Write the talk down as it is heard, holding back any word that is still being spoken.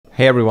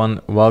Hey everyone,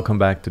 welcome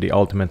back to the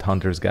Ultimate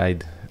Hunter's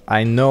Guide.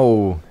 I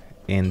know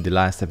in the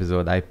last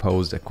episode I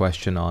posed a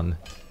question on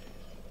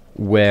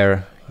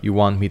where you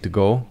want me to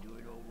go.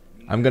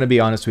 I'm gonna be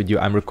honest with you,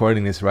 I'm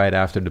recording this right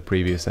after the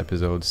previous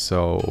episode,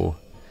 so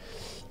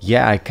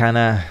yeah, I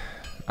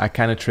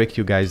kinda tricked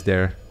you guys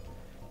there.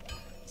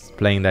 It's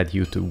playing that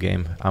YouTube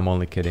game. I'm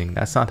only kidding.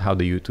 That's not how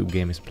the YouTube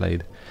game is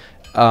played.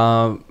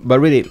 But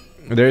really,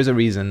 there is a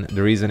reason.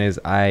 The reason is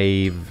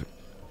I've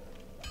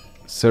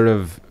sort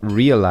of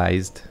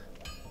realized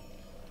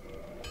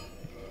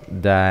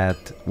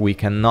that we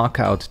can knock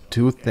out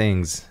two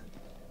things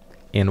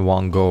in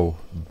one go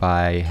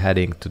by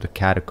heading to the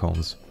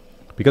Catacombs.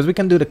 Because we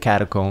can do the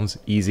Catacombs,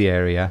 easy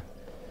area.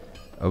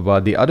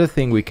 But the other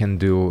thing we can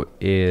do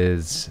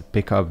is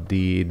pick up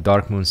the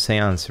Darkmoon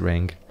Seance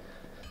ring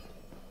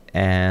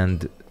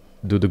and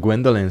do the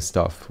Gwendolyn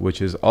stuff,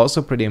 which is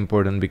also pretty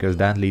important because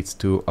that leads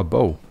to a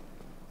bow.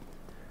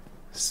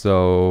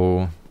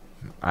 So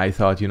I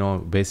thought, you know,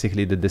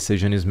 basically the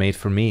decision is made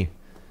for me.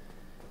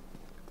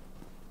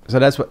 So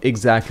that's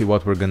exactly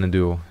what we're gonna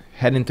do.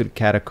 Head into the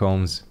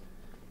Catacombs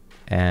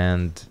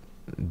and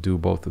do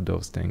both of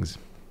those things.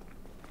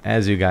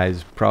 As you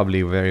guys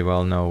probably very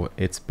well know,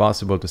 it's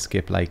possible to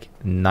skip like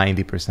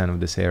 90% of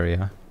this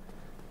area.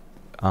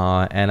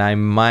 And I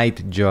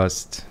might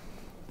just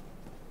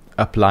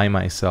apply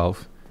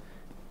myself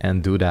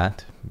and do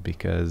that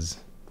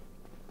because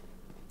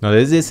no,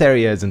 this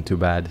area isn't too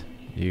bad.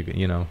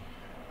 You know,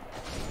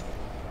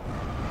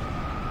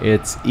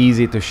 it's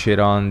easy to shit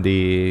on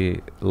the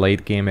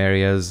late game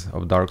areas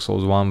of Dark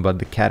Souls 1, but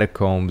the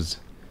catacombs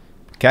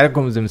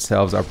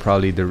themselves are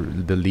probably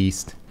the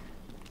least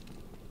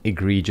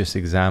egregious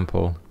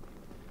example.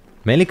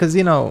 Mainly because,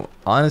 you know,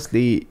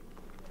 honestly,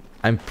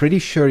 I'm pretty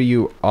sure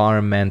you are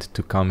meant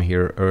to come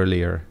here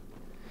earlier.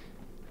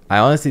 I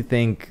honestly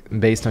think,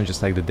 based on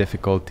just like the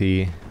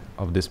difficulty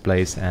of this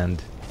place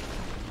and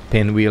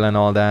pinwheel and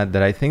all that,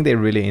 that I think they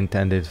really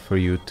intended for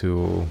you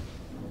to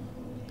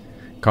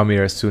come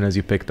here as soon as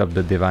you picked up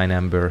the Divine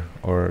Ember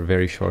or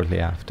very shortly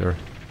after.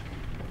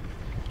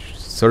 Which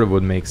sort of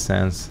would make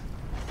sense.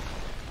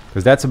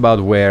 Because that's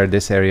about where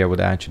this area would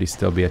actually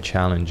still be a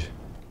challenge.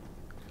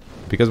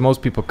 Because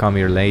most people come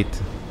here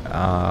late,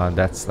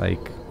 that's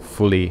like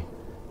fully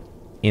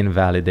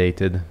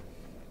invalidated.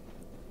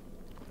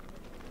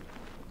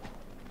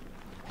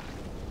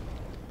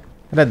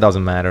 And that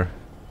doesn't matter.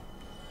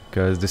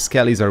 Because the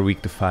skellies are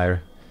weak to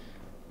fire.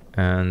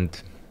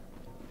 And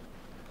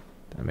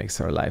that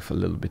makes our life a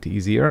little bit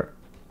easier.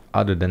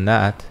 Other than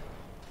that,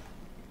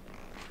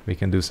 we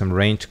can do some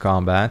ranged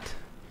combat.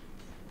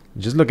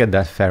 Just look at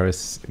that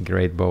Ferris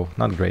great bow.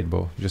 Not great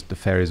bow, just the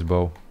Ferris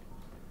bow.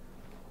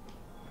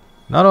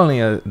 Not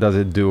only does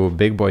it do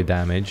big boy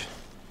damage,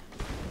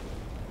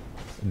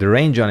 the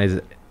range on it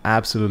is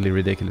absolutely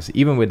ridiculous.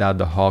 Even without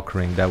the Hawk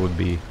ring, that would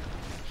be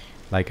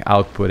like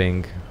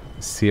outputting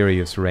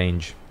serious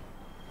range.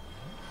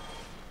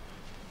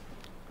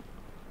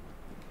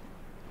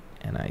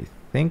 And I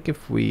think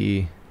if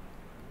we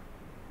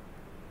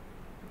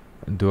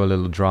do a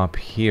little drop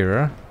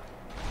here,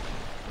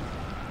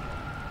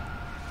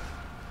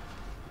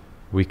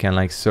 we can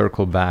like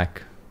circle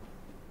back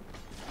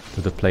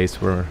to the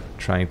place we're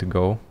trying to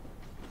go.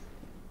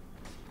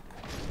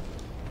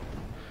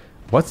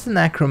 What's the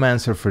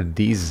necromancer for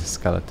these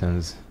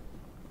skeletons?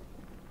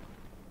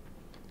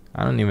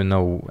 I don't even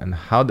know. And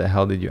how the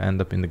hell did you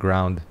end up in the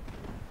ground?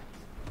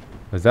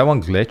 Was that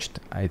one glitched?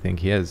 I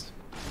think he is.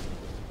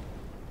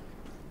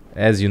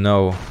 As you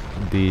know,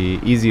 the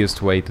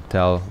easiest way to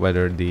tell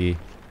whether the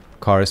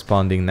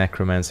corresponding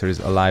necromancer is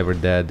alive or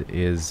dead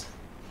is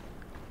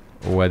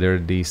whether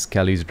the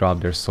skellies drop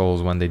their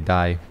souls when they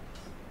die.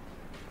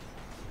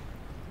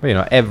 But you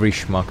know, every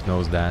schmuck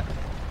knows that.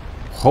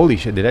 Holy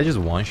shit, did I just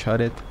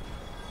one-shot it?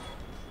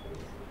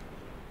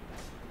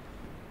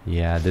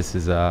 Yeah, this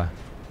is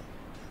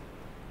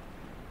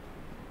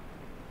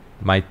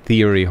my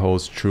theory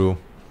holds true.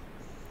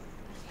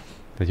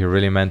 That you're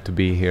really meant to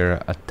be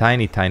here a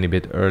tiny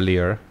bit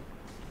earlier.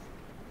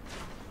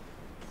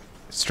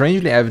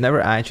 Strangely, I've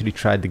never actually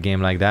tried the game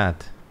like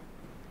that.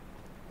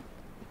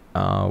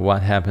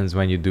 What happens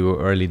when you do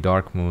early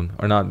Darkmoon?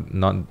 Or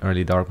not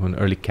early Darkmoon,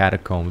 early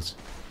Catacombs.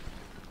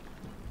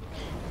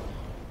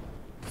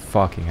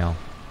 Fucking hell.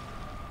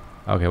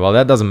 Okay, well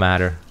that doesn't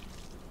matter.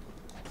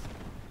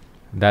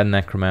 That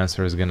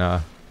necromancer is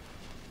gonna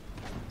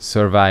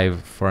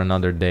survive for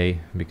another day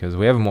because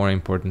we have more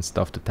important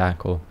stuff to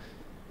tackle.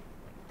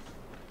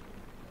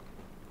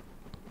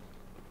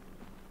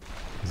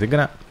 Is it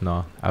gonna?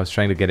 No, I was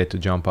trying to get it to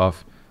jump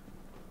off.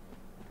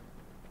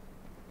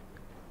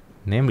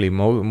 Namely,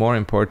 more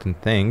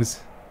important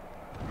things.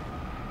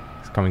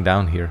 It's coming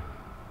down here.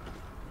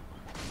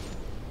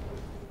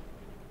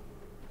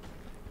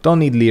 Don't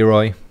need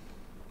Leroy.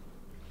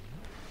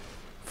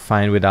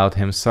 Fine without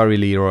him. Sorry,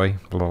 Leroy.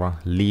 Blah, blah.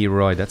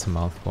 Leroy, that's a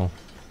mouthful.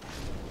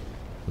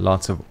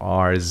 Lots of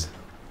R's.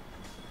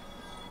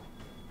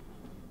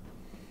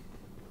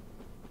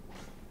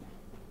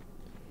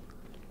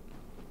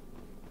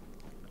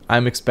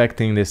 I'm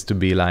expecting this to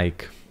be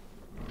like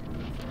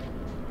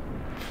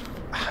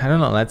I don't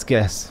know, let's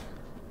guess.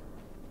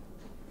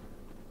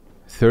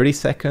 30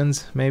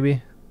 seconds,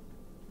 maybe?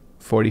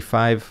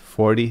 45,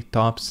 40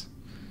 tops?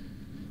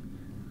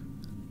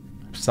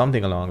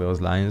 Something along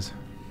those lines.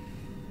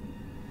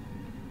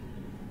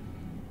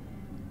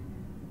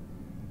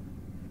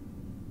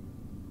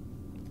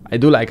 I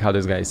do like how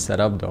this guy is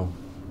set up though.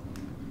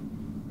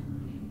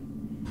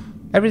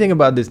 Everything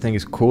about this thing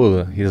is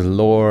cool. His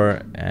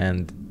lore,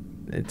 and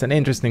it's an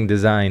interesting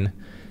design.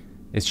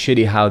 It's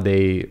shitty how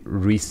they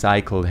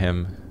recycled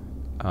him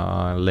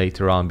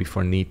later on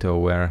before Nito,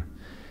 where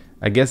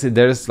I guess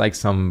there's like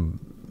some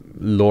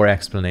lore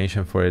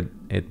explanation for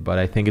it, but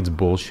I think it's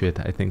bullshit.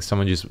 I think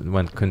someone just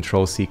went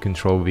Control-C,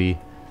 Control-V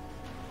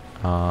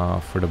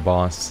for the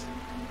boss.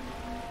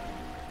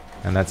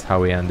 And that's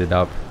how we ended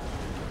up.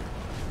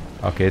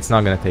 Okay, it's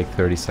not gonna take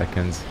 30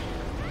 seconds.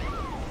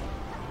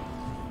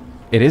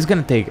 It is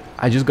gonna take...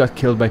 I just got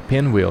killed by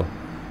Pinwheel.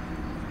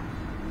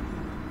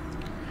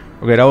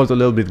 Okay, that was a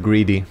little bit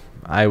greedy.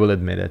 I will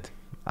admit it.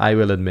 I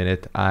will admit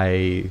it.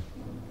 I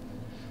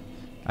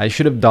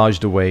should have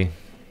dodged away.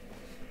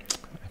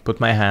 I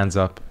put my hands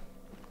up.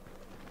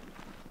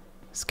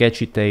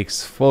 Sketchy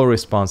takes full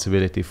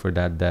responsibility for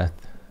that death.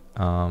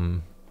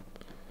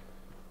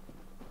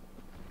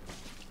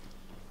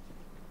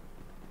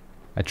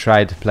 I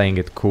tried playing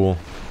it cool.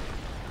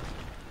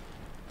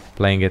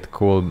 Playing it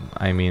cool,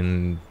 I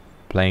mean,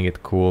 playing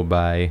it cool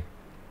by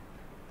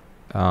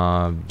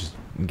just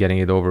getting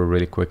it over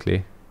really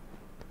quickly.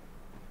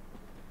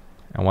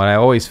 And what I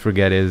always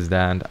forget is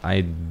that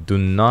I do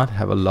not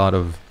have a lot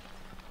of...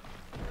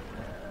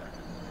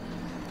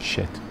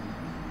 Shit.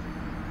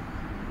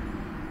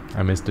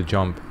 I missed the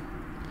jump.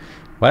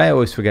 What I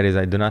always forget is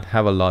I do not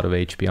have a lot of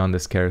HP on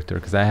this character,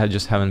 because I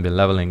just haven't been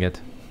leveling it.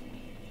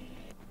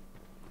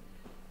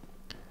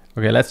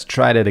 Okay, let's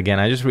try that again.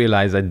 I just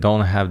realized I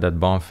don't have that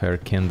bonfire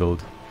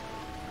kindled.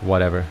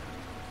 Whatever.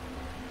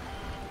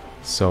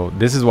 So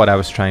this is what I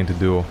was trying to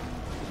do.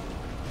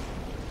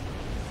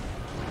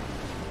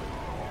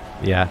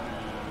 Yeah.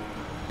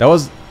 That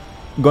was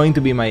going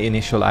to be my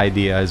initial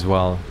idea as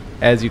well.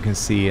 As you can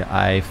see,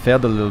 I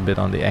failed a little bit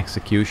on the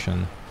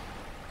execution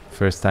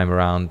first time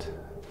around.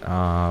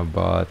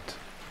 But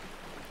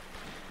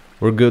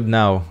we're good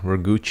now. We're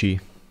Gucci.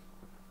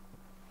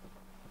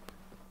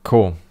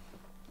 Cool.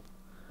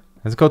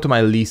 Let's go to my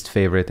least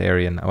favorite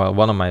area. Well,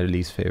 one of my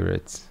least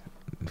favorites.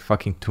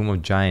 Fucking Tomb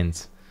of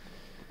Giants.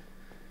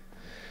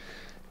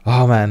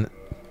 Oh man.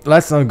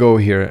 Let's not go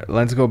here.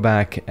 Let's go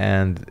back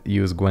and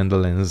use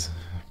Gwendolyn's.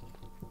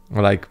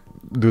 Or like,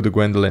 do the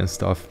Gwendolyn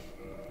stuff.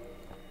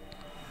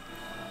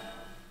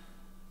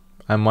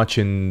 I'm much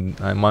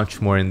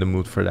more in the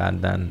mood for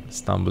that than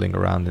stumbling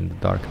around in the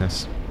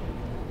darkness.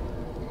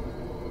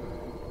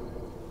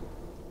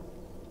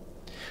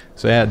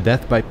 So yeah,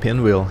 death by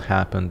Pinwheel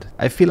happened.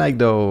 I feel like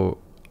though,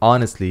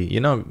 honestly, you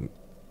know,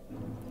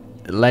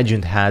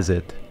 legend has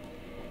it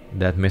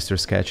that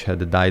MrSketchead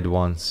had died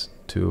once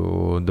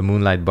to the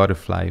Moonlight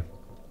Butterfly.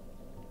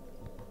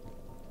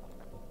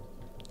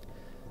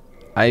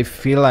 I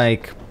feel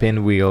like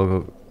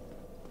Pinwheel...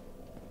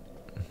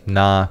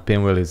 Nah,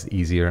 Pinwheel is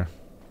easier.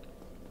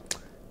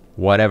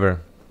 Whatever.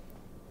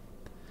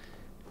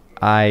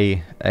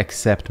 I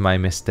accept my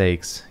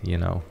mistakes, you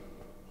know.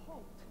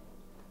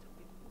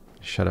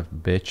 Shut up,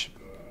 bitch.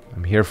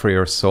 I'm here for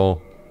your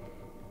soul.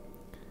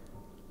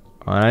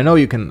 And I know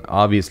you can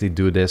obviously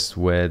do this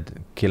with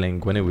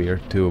killing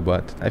Guinevere too,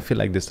 but I feel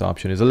like this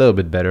option is a little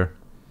bit better.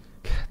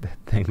 That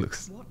thing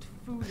looks...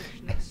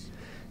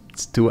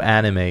 It's too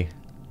anime.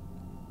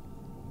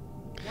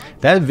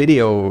 That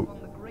video...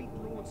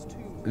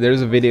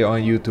 There's a video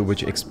on YouTube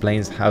which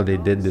explains how they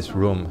did this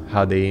room.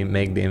 How they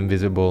make the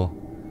invisible...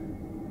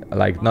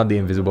 Like, not the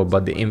invisible,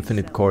 but the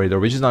infinite corridor,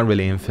 which is not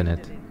really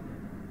infinite.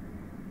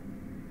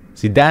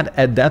 See, that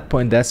at that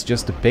point, that's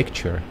just a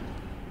picture.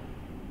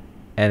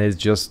 And it's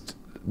just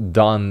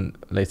done,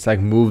 it's like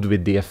moved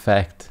with the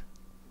effect.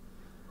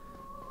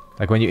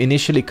 Like when you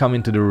initially come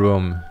into the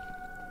room,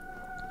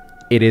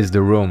 it is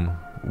the room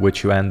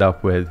which you end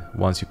up with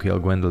once you kill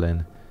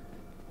Gwendolyn.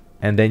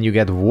 And then you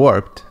get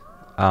warped,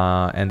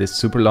 and this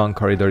super long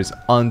corridor is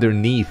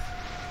underneath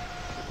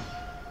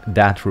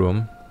that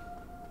room.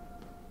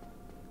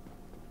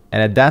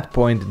 And at that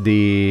point,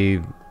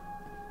 the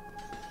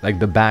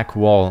back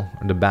wall,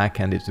 or the back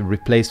end, is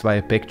replaced by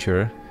a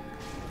picture,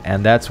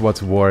 and that's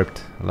what's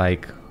warped,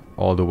 like,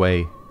 all the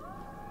way.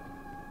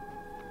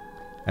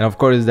 And of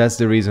course, that's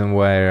the reason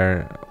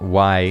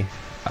why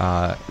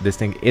this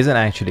thing isn't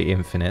actually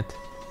infinite.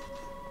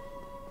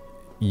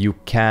 You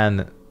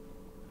can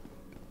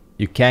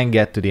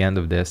get to the end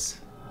of this.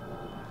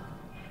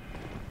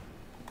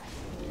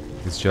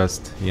 It's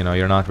just, you know,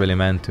 you're not really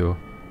meant to.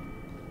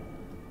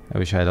 I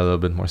wish I had a little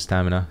bit more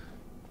stamina.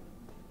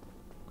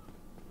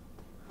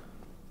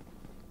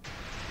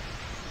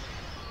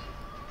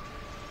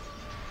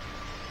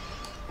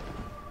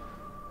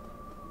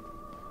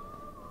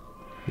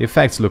 The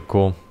effects look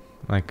cool,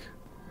 like,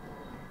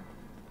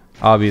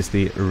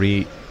 obviously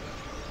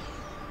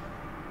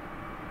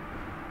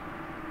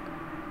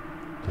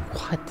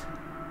What?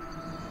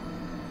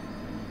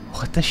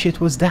 What the shit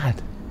was that?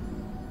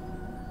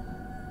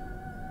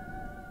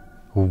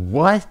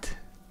 What?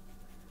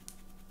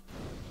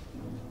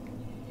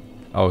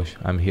 Oh,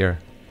 I'm here.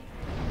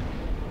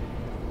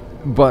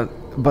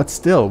 But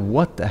still,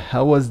 what the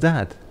hell was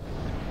that?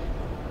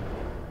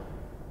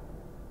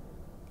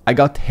 I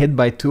got hit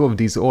by 2 of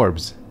these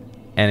orbs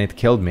and it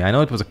killed me. I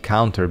know it was a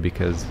counter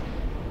because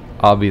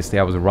obviously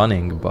I was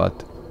running,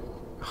 but...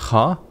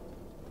 Huh?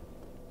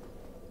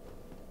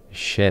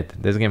 Shit,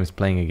 this game is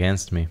playing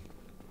against me.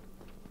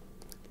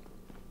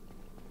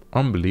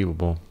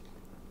 Unbelievable.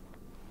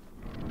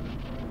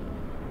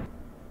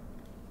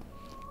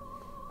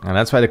 And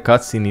that's why the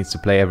cutscene needs to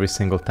play every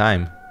single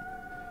time.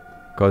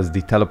 Because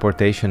the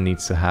teleportation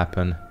needs to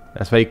happen.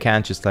 That's why you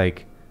can't just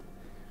like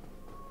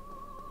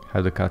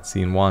have the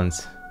cutscene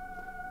once.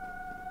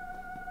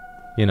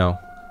 You know.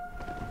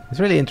 It's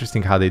really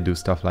interesting how they do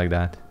stuff like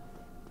that.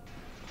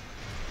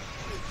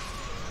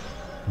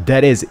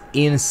 That is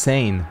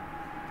insane.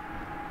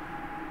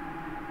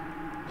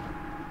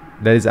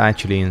 That is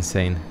actually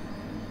insane.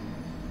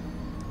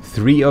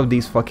 3 of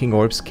these fucking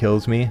orbs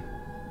kills me.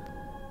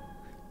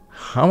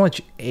 How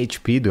much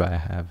HP do I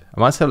have? I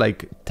must have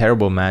like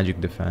terrible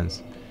magic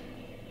defense.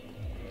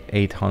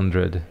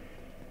 800.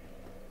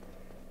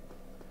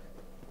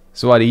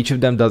 So what, each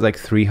of them does like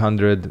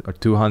 300 or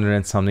 200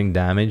 and something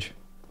damage?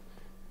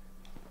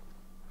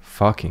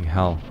 Fucking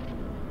hell.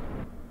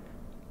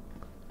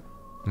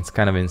 It's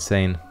kind of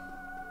insane.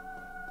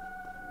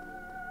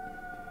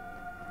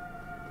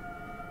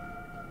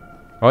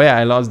 Oh yeah,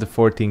 I lost the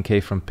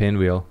 14k from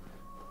Pinwheel.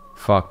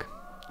 Fuck.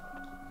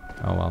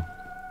 Oh well.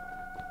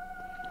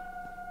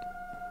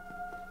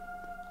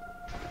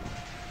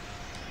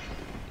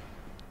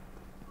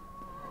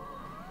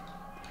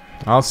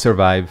 I'll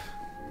survive.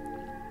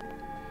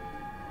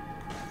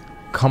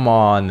 Come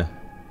on.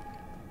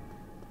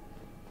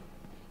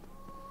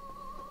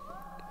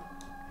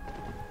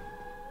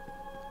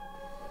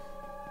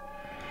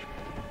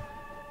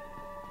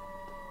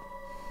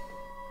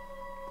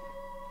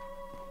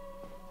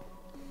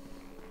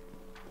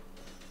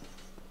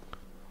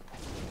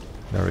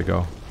 There we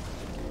go.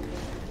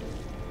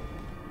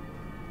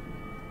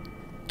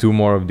 2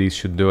 more of these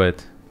should do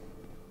it.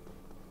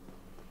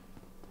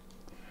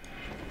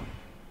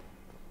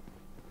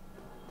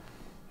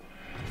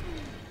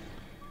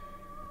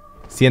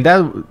 See, and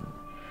that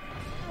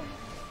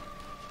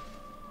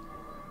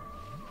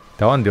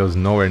one deals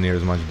nowhere near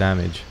as much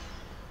damage,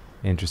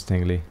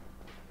 interestingly.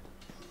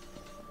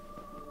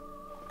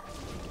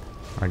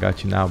 I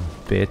got you now,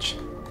 bitch.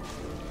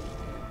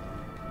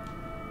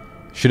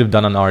 Should have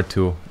done an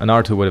R2. An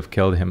R2 would have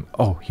killed him.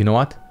 Oh, you know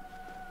what?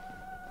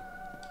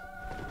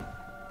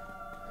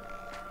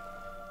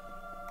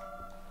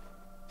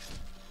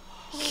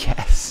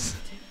 Yes.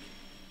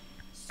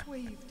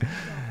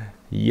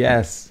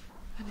 Yes.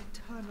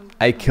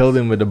 I killed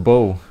him with a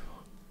bow.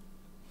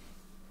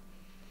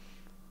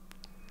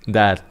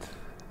 That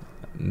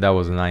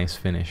was a nice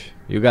finish.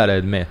 You gotta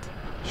admit.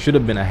 Should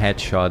have been a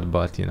headshot,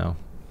 but you know.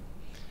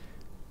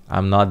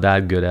 I'm not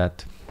that good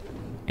at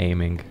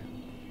aiming.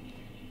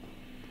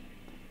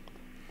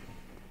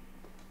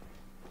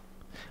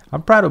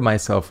 I'm proud of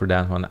myself for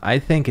that one. I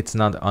think it's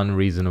not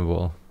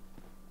unreasonable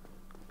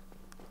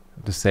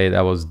to say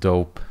that was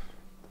dope.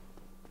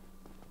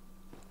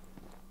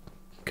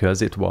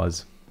 'Cause it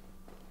was.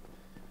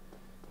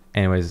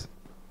 Anyways,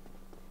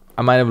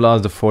 I might have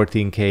lost the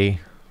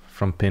 14k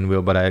from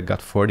Pinwheel, but I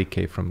got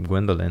 40k from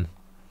Gwendolyn.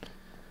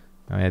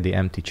 I had the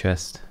empty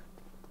chest.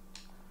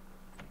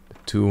 The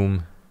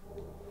tomb.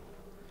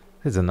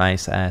 This is a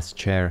nice ass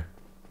chair.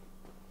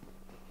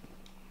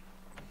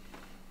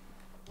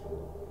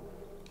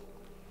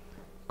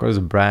 Of course,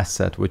 a brass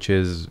set, which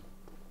is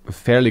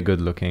fairly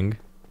good looking.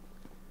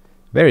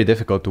 Very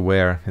difficult to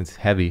wear. It's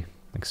heavy,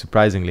 like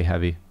surprisingly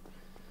heavy.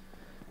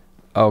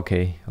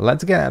 Okay,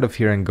 let's get out of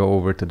here and go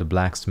over to the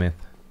blacksmith.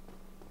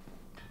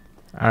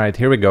 Alright,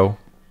 here we go.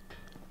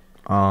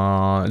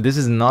 This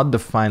is not the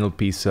final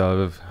piece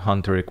of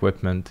hunter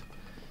equipment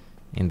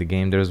in the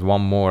game. There's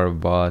one more,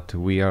 but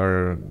we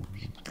are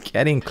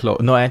getting close.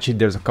 No, actually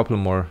there's a couple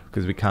more,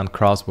 because we count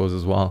crossbows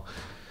as well.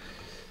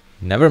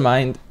 Never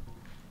mind.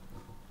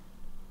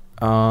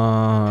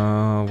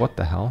 What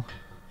the hell?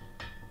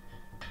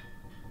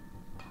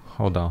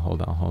 Hold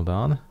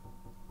on.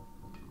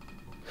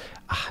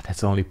 Ah,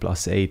 that's only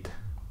 +8.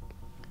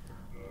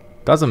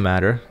 Doesn't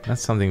matter.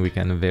 That's something we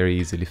can very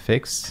easily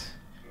fix.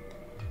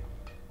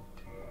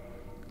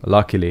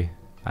 Luckily,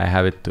 I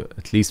have it to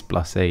at least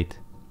 +8.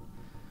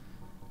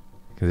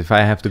 Because if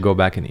I have to go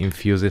back and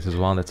infuse it as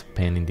well, that's a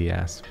pain in the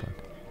ass. But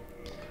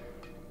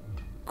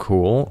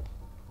cool.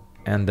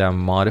 And then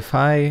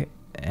modify,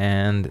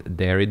 and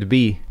there it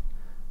be.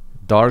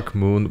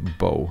 Darkmoon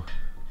Bow.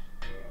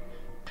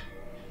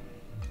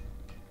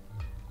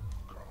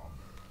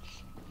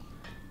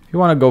 If you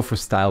want to go for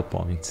style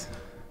points,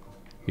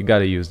 you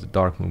gotta use the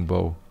Darkmoon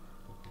Bow.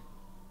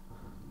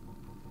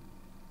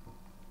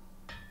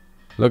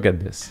 Look at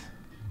this.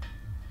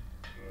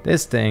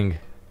 This thing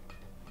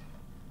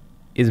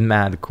is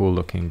mad cool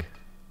looking.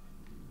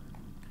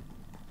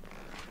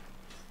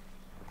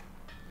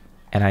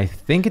 And I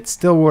think it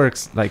still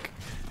works. Like,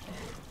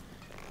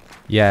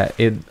 yeah,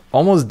 it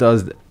almost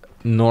does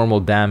normal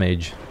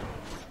damage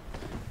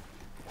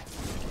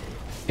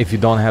if you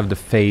don't have the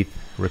faith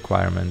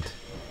requirement,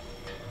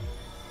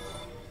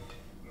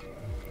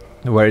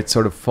 where it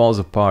sort of falls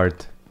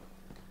apart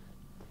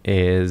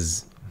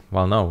is,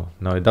 well, no,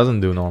 it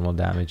doesn't do normal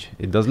damage.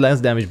 It does less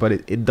damage, but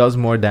it does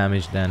more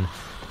damage than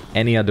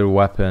any other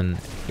weapon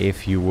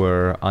if you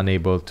were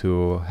unable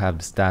to have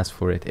the stats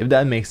for it. If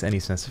that makes any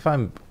sense. If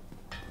I'm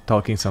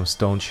talking some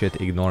stone shit,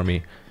 ignore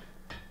me.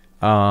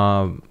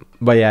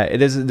 But yeah,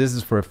 this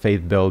is for a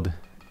faith build.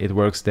 It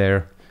works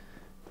there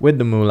with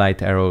the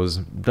moonlight arrows.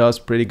 Does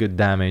pretty good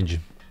damage.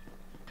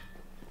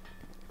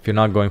 If you're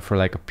not going for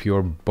like a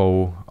pure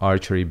bow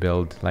archery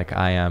build like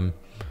I am,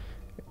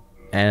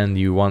 and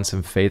you want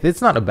some faith,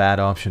 it's not a bad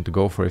option to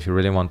go for if you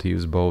really want to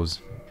use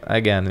bows.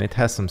 Again, it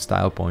has some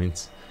style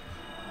points.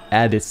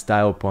 Added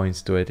style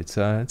points to it. It's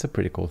a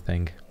pretty cool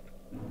thing.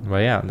 But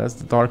yeah, that's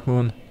the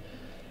Darkmoon.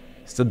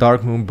 It's the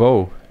Darkmoon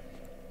Bow.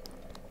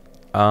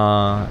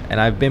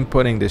 And I've been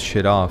putting this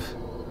shit off.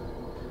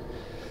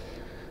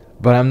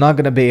 But I'm not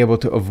gonna be able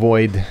to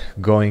avoid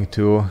going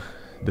to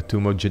the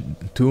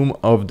Tomb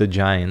of the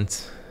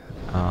Giants.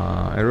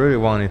 I really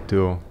wanted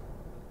to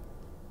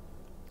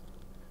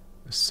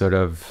sort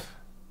of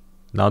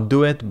not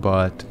do it,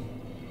 but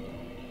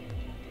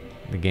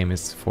the game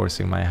is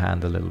forcing my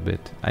hand a little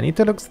bit. I need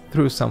to look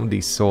through some of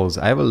these souls.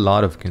 I have a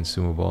lot of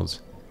consumables.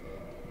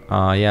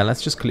 Yeah,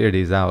 let's just clear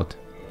these out.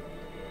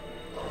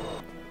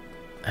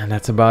 And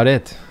that's about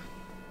it.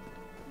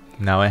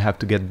 Now I have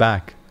to get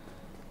back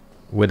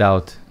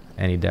without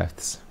any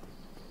deaths.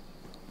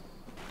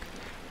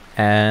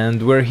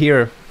 And we're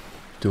here.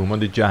 Tomb of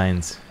the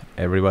Giants.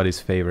 Everybody's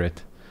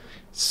favorite.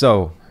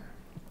 So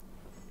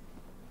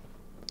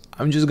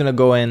I'm just gonna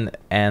go in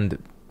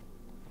and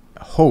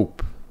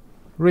hope,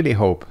 really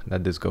hope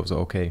that this goes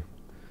okay.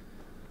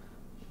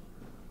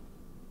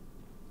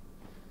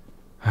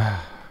 Of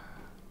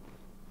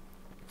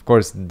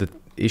course, the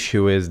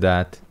issue is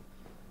that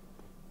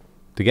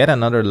to get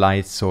another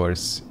light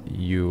source,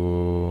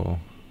 you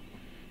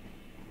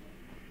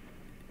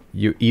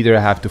either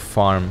have to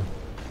farm.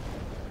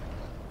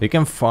 You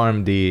can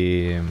farm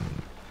the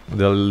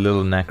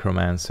little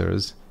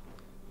necromancers,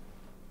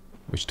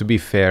 which to be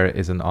fair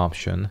is an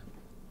option,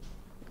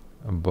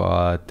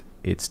 but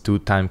it's too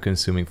time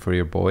consuming for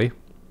your boy.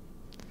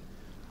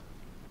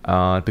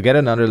 To get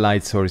another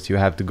light source, you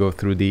have to go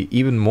through the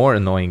even more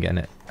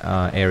annoying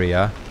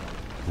area,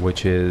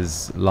 which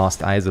is Lost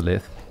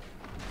Izalith.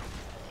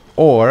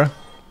 Or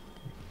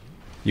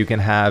you can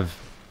have,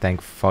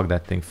 thank fuck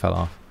that thing fell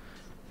off.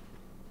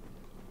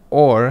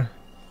 Or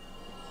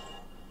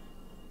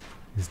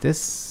is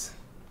this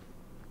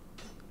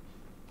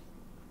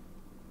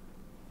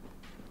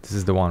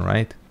is the one,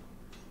 right?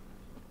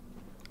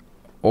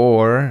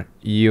 Or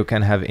you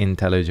can have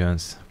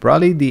intelligence.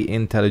 Probably the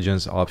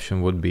intelligence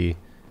option would be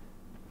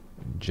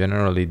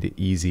generally the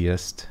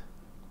easiest.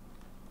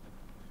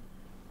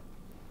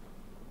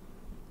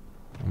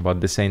 But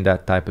this ain't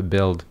that type of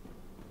build.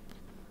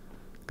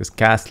 Because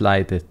Cast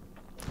Light is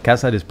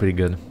pretty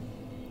good.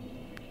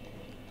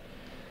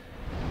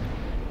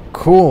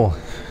 Cool.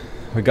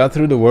 We got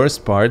through the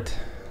worst part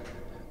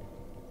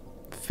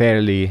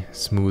fairly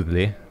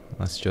smoothly.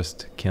 Let's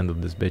just kindle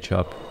this bitch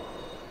up.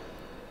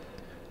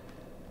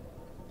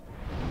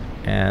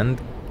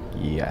 And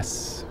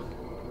yes,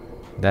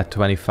 that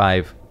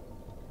 25.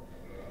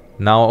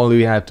 Now all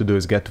we have to do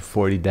is get to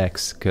 40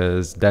 decks,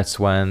 because that's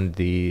when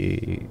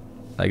the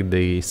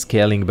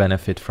scaling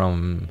benefit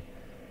from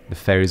the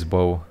Fairy's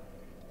Bow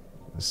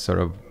sort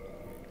of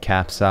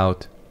caps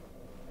out.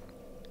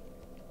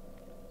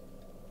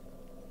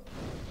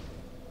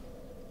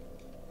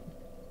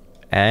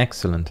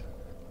 Excellent.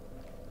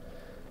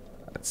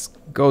 Let's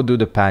go do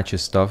the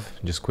patches stuff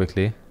just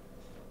quickly.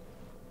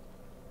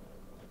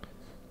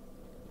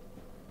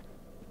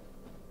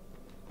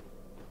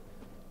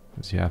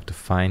 So you have to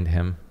find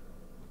him.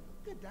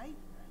 Good day.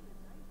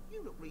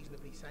 You look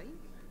reasonably sane.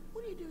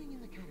 What are you doing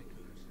in the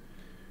Catacombs?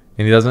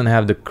 And he doesn't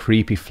have the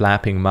creepy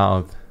flapping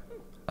mouth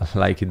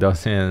like he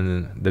does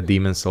in the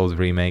Demon Souls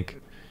remake.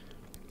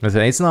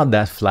 Listen, it's not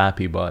that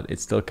flappy, but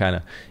it's still kind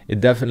of...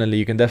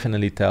 you can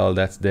definitely tell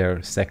that's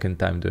their second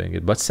time doing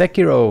it. But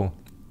Sekiro...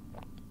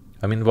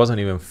 I mean, it wasn't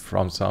even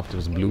FromSoft, it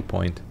was Blue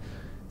Point.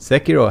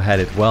 Sekiro had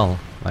it well,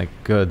 like,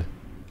 good.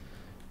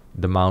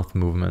 The mouth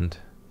movement.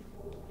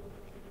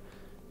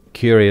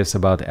 Curious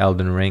about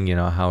Elden Ring, you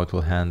know, how it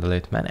will handle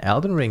it. Man,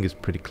 Elden Ring is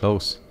pretty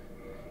close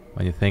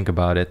when you think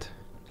about it.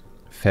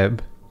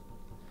 Feb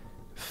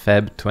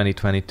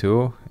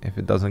 2022, if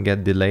it doesn't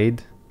get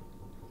delayed.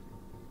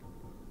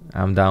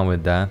 I'm down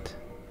with that.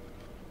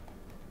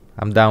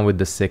 I'm down with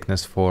the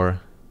sickness for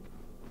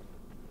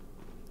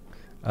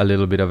a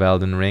little bit of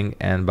Elden Ring,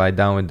 and by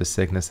down with the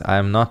sickness, I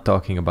am not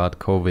talking about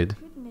COVID.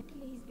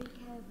 Please be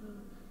careful.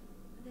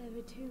 There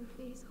are two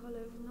face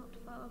hollows not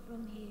far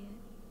from here.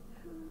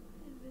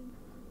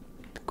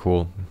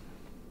 Cool.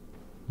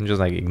 I'm just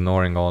like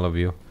ignoring all of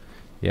you.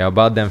 Yeah,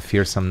 about them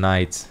fearsome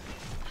knights.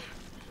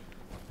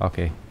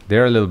 Okay,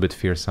 they're a little bit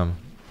fearsome.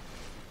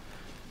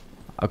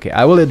 Okay,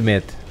 I will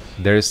admit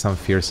there is some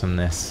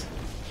fearsomeness.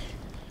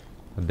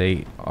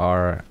 They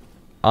are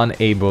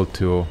unable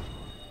to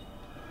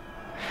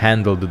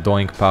handle the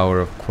doink power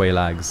of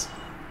Quelags.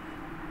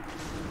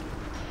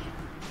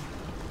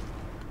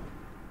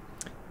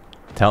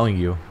 Telling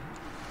you,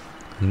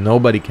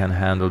 nobody can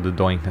handle the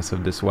doinkness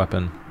of this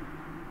weapon.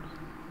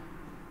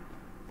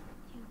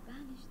 You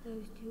banished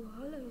those two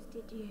hollows,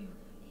 did you?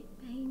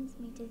 It pains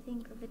me to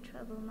think of the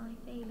trouble my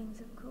failings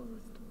have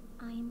caused.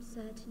 I am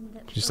certain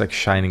that Just like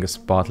shining a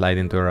spotlight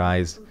into her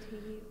eyes,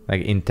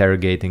 like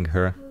interrogating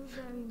her. Oh,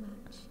 very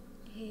much.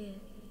 Here,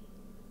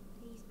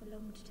 these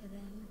belonged to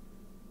them.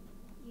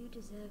 You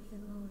deserve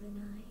them more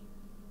than I.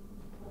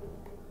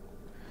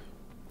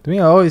 To me,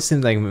 it always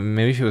seemed like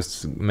maybe she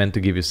was meant to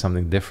give you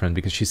something different,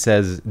 because she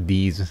says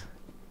these.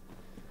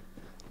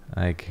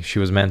 Like, she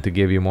was meant to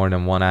give you more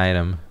than one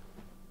item.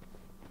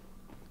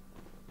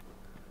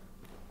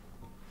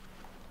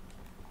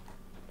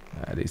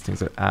 These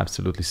things are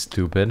absolutely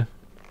stupid.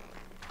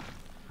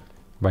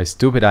 By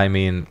stupid, I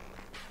mean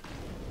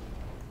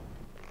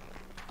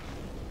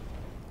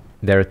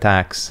their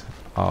attacks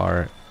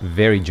are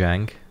very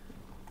jank.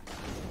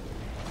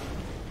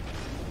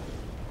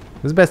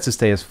 It's best to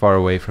stay as far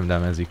away from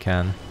them as you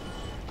can.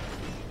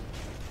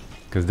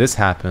 Because this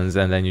happens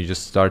and then you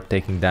just start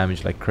taking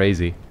damage like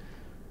crazy.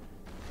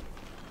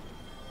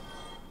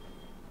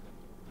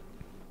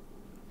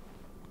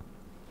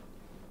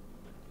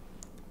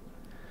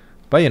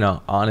 But you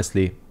know,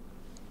 honestly,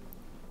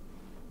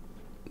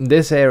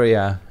 this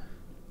area,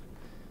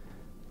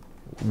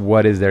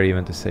 what is there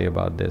even to say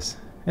about this?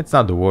 It's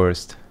not the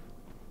worst.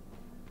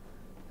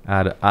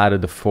 Out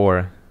of the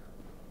four,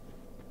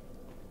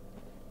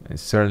 it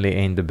certainly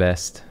ain't the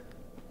best.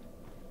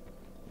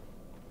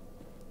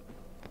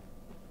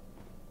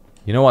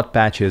 You know what,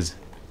 Patches?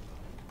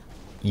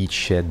 Eat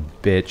shit,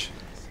 bitch.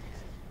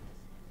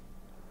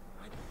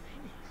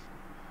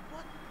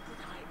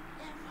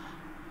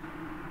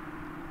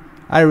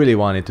 I really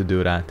wanted to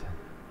do that.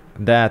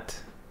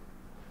 That,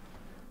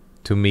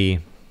 to me,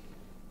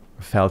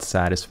 felt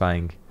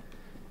satisfying.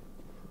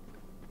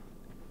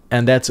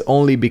 And that's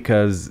only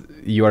because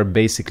you are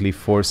basically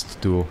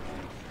forced to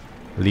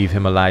leave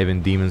him alive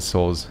in Demon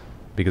Souls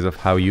because of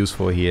how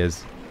useful he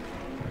is.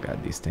 Look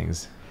at these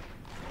things.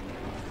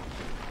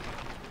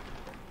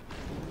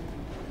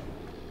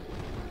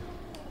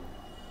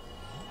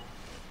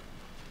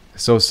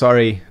 So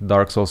sorry,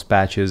 Dark Souls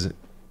patches.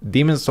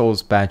 Demon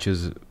Souls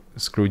patches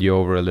screwed you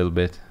over a little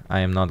bit. I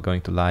am not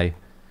going to lie.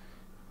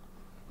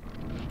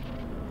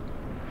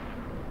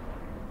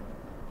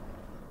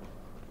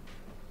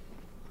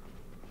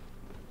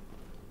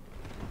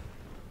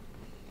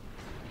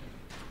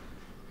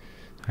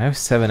 I have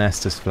 7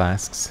 Estus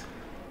flasks.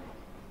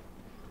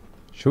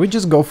 Should we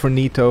just go for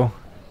Nito?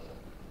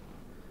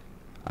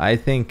 I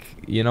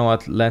think, you know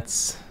what,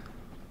 let's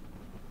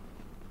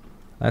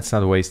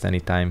not waste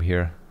any time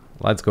here.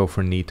 Let's go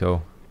for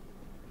Nito.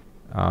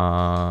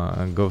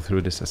 Go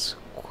through this as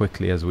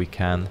quickly as we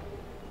can.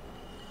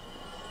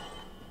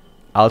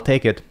 I'll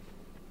take it.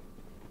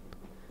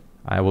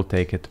 I will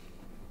take it.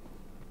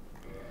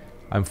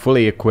 I'm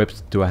fully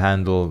equipped to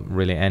handle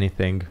really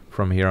anything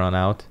from here on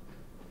out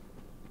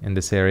in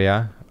this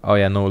area. Oh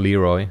yeah, no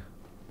Leroy.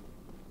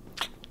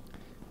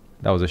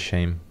 That was a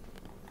shame.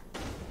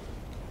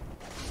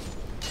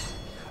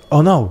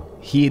 Oh no,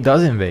 he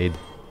does invade.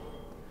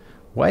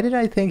 Why did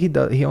I think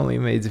he only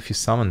invades if you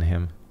summon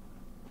him?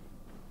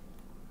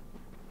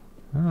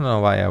 I don't know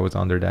why I was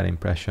under that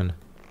impression.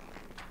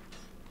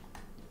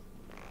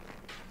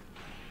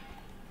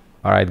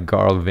 Alright,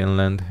 Garl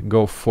Vinland,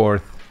 go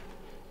forth.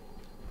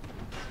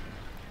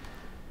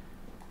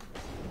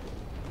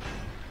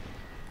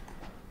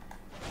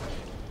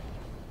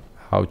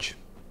 Ouch.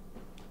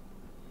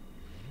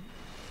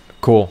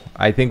 Cool,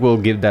 I think we'll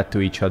give that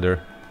to each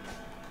other.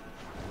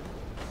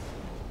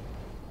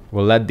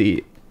 We'll let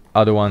the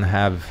other one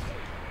have...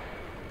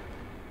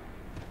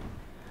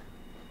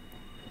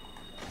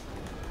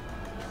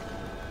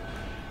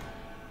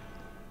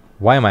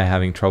 Why am I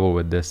having trouble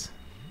with this?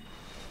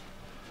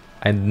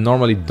 I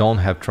normally don't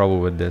have trouble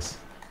with this.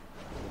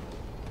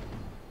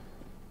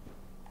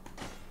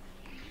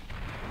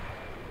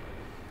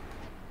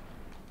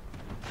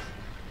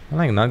 I'm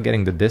like not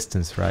getting the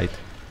distance right.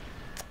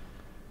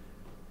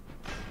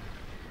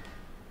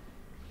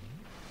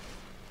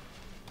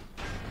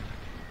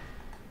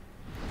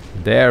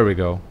 There we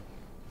go.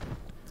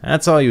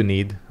 That's all you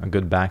need. A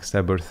good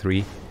backstabber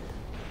 3.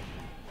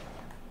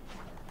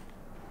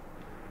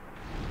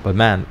 But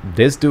man,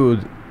 this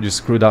dude just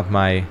screwed up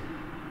my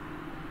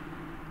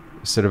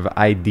sort of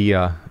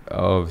idea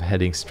of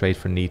heading straight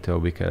for Nito,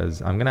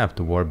 because I'm gonna have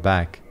to warp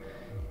back.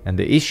 And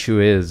the issue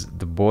is,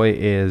 the boy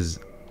is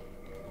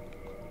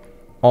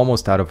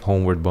almost out of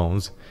Homeward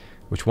Bones,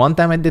 which one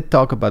time I did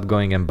talk about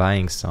going and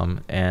buying some,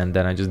 and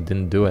then I just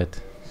didn't do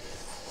it.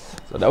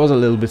 So that was a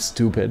little bit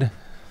stupid,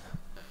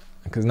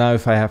 because now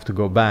if I have to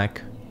go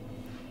back,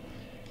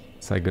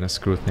 it's like gonna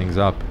screw things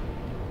up.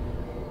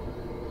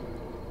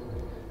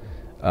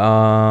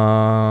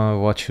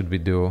 What should we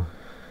do?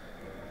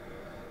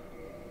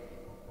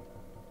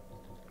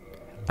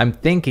 I'm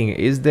thinking,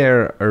 is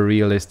there a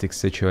realistic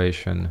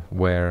situation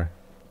where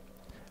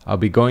I'll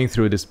be going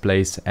through this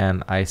place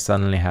and I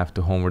suddenly have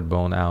to homeward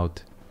bone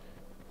out?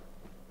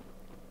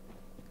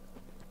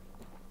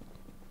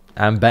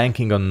 I'm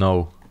banking on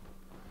no.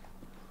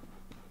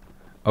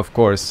 Of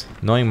course,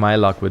 knowing my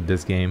luck with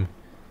this game,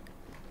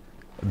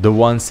 the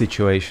one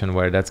situation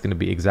where that's going to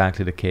be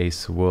exactly the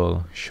case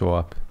will show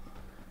up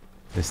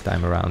this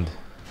time around.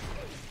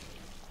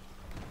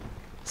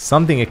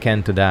 Something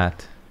akin to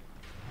that.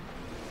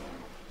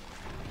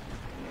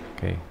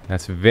 Okay,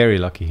 that's very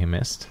lucky he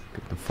missed.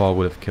 The fall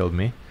would have killed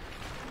me.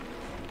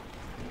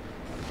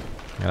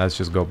 Yeah, let's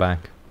just go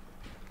back.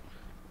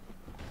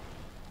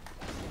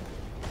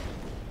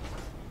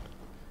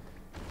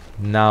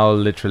 Now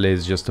literally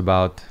it's just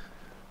about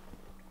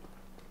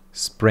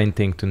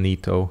sprinting to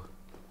Nito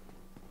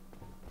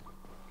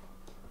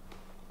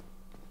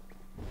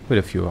with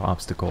a few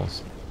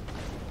obstacles.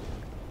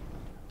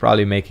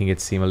 Probably making it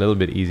seem a little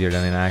bit easier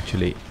than it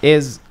actually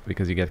is,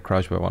 because you get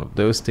crushed by one of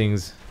those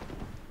things,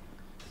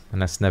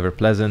 and that's never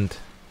pleasant.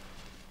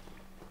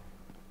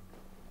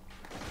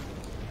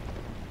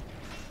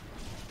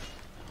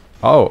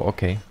 Oh,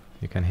 okay.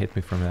 You can hit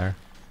me from there.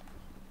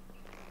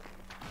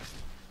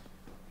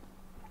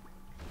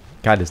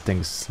 God, this thing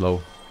is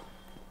slow.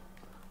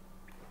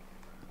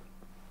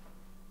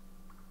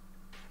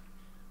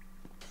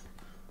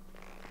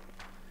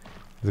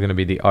 It's gonna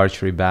be the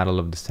archery battle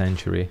of the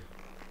century.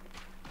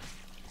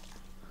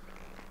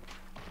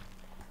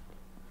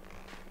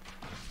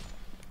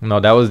 No,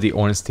 that was the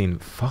Ornstein.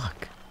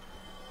 Fuck.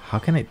 How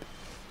can it...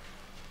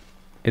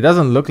 It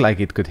doesn't look like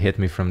it could hit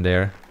me from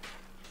there.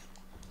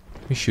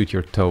 Let me shoot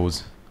your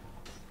toes.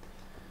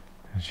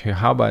 Actually,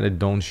 how about I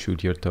don't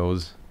shoot your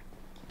toes?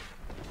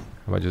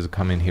 How about I just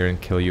come in here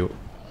and kill you?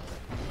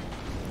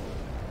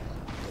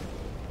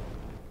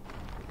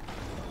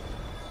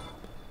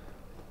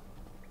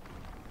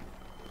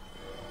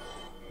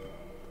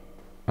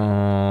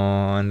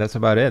 And that's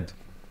about it.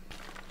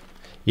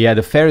 Yeah,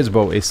 the Ferris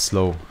bow is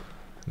slow.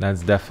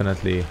 That's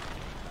definitely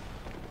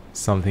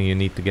something you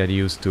need to get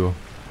used to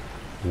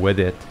with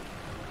it.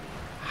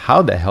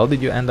 How the hell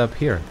did you end up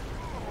here?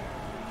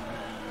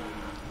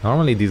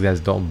 Normally these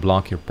guys don't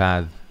block your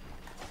path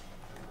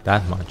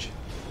that much.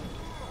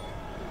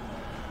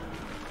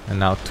 And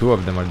now two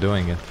of them are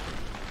doing it.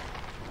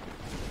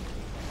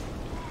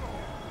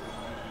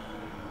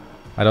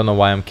 I don't know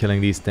why I'm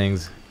killing these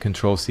things.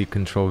 Control C,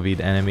 Control V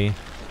the enemy.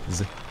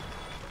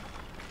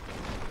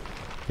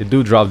 They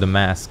do drop the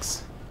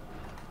masks.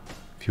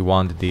 If you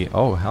want the...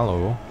 Oh,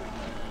 hello.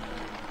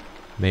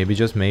 Maybe,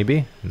 just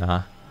maybe?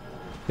 Nah.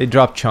 They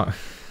drop chunk.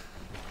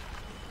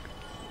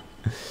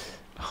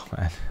 Oh,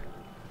 man.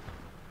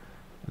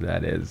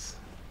 That is...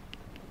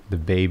 The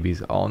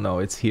babies. Oh, no,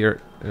 it's here.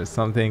 There's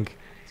something.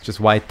 It's just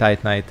white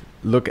Titanite.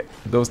 Look,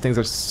 those things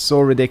are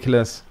so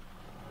ridiculous.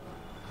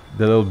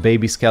 The little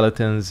baby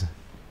skeletons.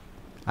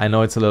 I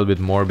know it's a little bit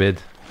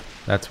morbid.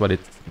 That's what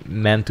it's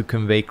meant to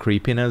convey,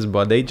 creepiness,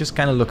 but they just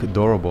kind of look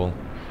adorable.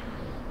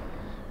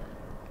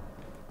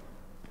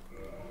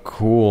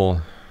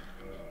 Cool.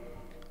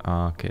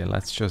 Okay,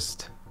 let's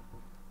just,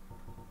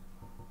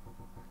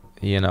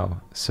 you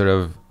know, sort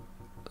of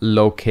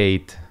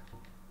locate.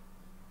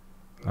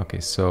 Okay,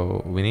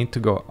 so we need to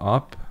go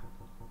up.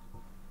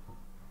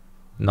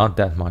 Not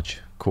that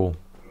much. Cool.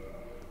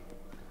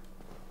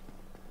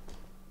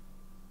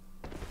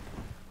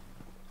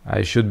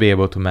 I should be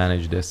able to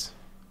manage this.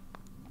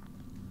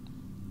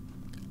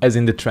 As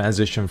in the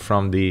transition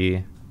from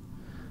the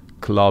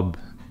club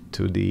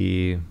to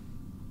the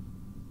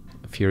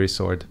Fury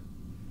Sword.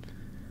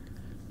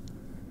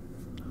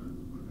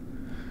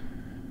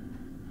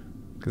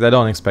 Because I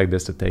don't expect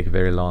this to take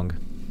very long.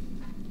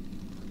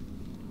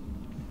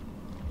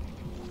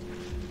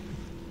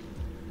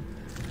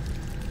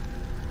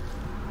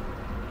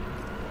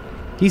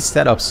 He's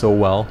set up so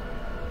well.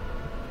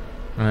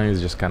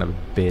 He's just kind of a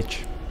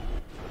bitch.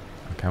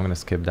 Okay, I'm gonna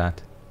skip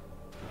that.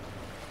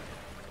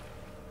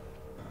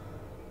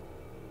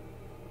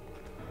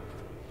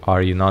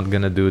 Are you not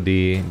gonna do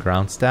the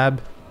ground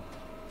stab?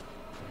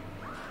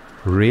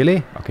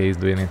 Really? Okay, he's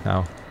doing it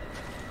now.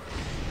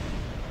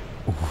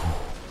 Ooh.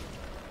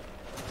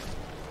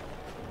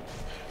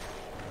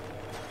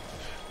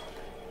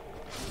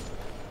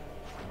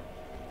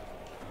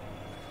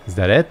 Is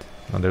that it?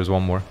 No, there's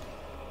one more.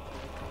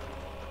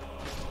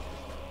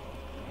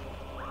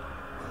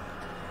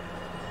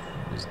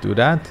 Just do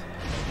that.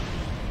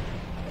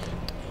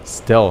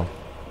 Still.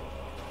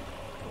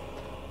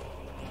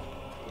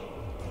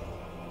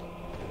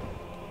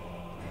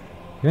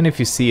 Even if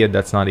you see it,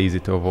 that's not easy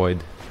to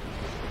avoid.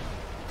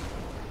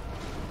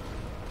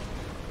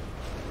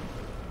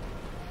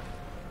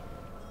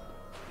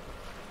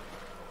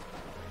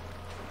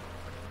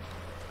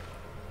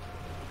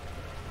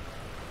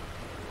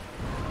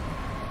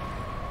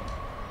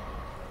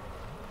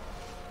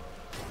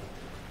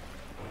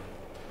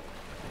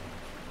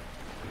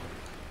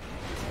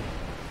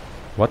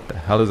 What the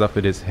hell is up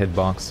with his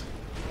hitbox?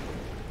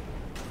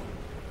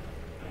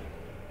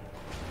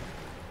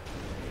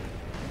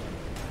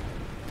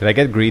 Did I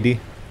get greedy?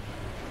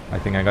 I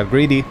think I got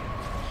greedy.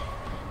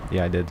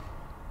 Yeah, I did.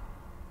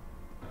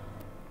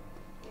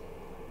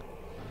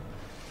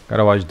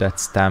 Gotta watch that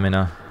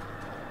stamina.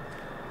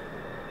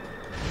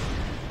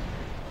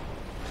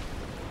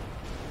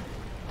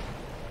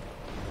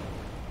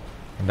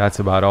 And that's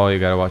about all you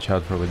gotta watch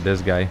out for with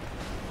this guy.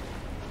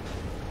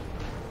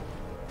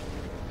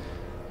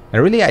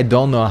 And really, I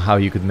don't know how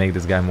you could make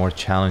this guy more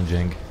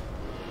challenging.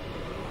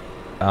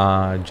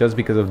 Just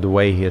because of the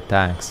way he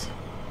attacks.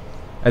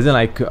 As in,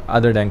 like,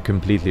 other than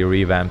completely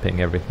revamping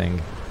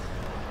everything.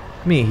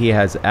 I mean, he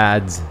has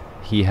adds,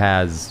 he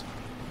has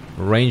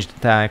ranged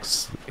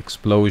attacks,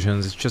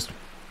 explosions. It's just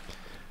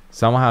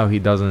somehow he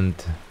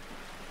doesn't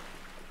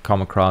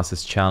come across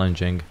as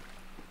challenging.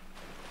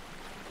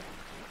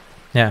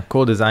 Yeah,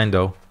 cool design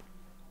though.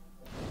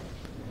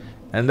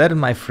 And that,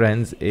 my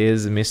friends,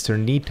 is Mr.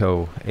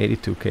 Nito,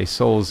 82k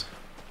souls.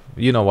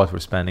 You know what we're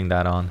spending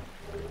that on.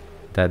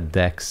 That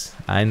dex.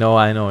 I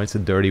know, it's a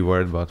dirty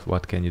word, but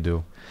what can you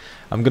do?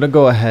 I'm gonna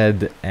go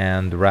ahead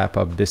and wrap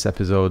up this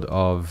episode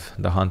of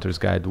the Hunter's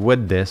Guide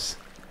with this.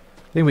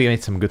 I think we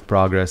made some good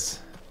progress.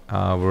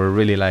 We're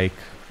really like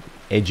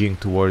edging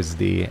towards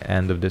the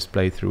end of this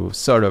playthrough.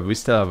 Sort of, we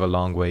still have a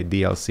long way,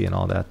 DLC and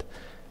all that.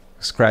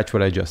 Scratch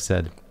what I just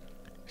said.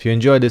 If you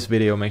enjoyed this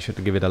video, make sure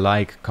to give it a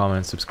like,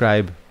 comment,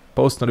 subscribe.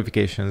 Post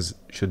notifications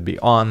should be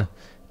on,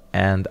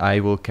 and I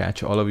will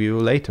catch all of you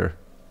later.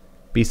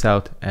 Peace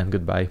out and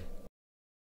goodbye.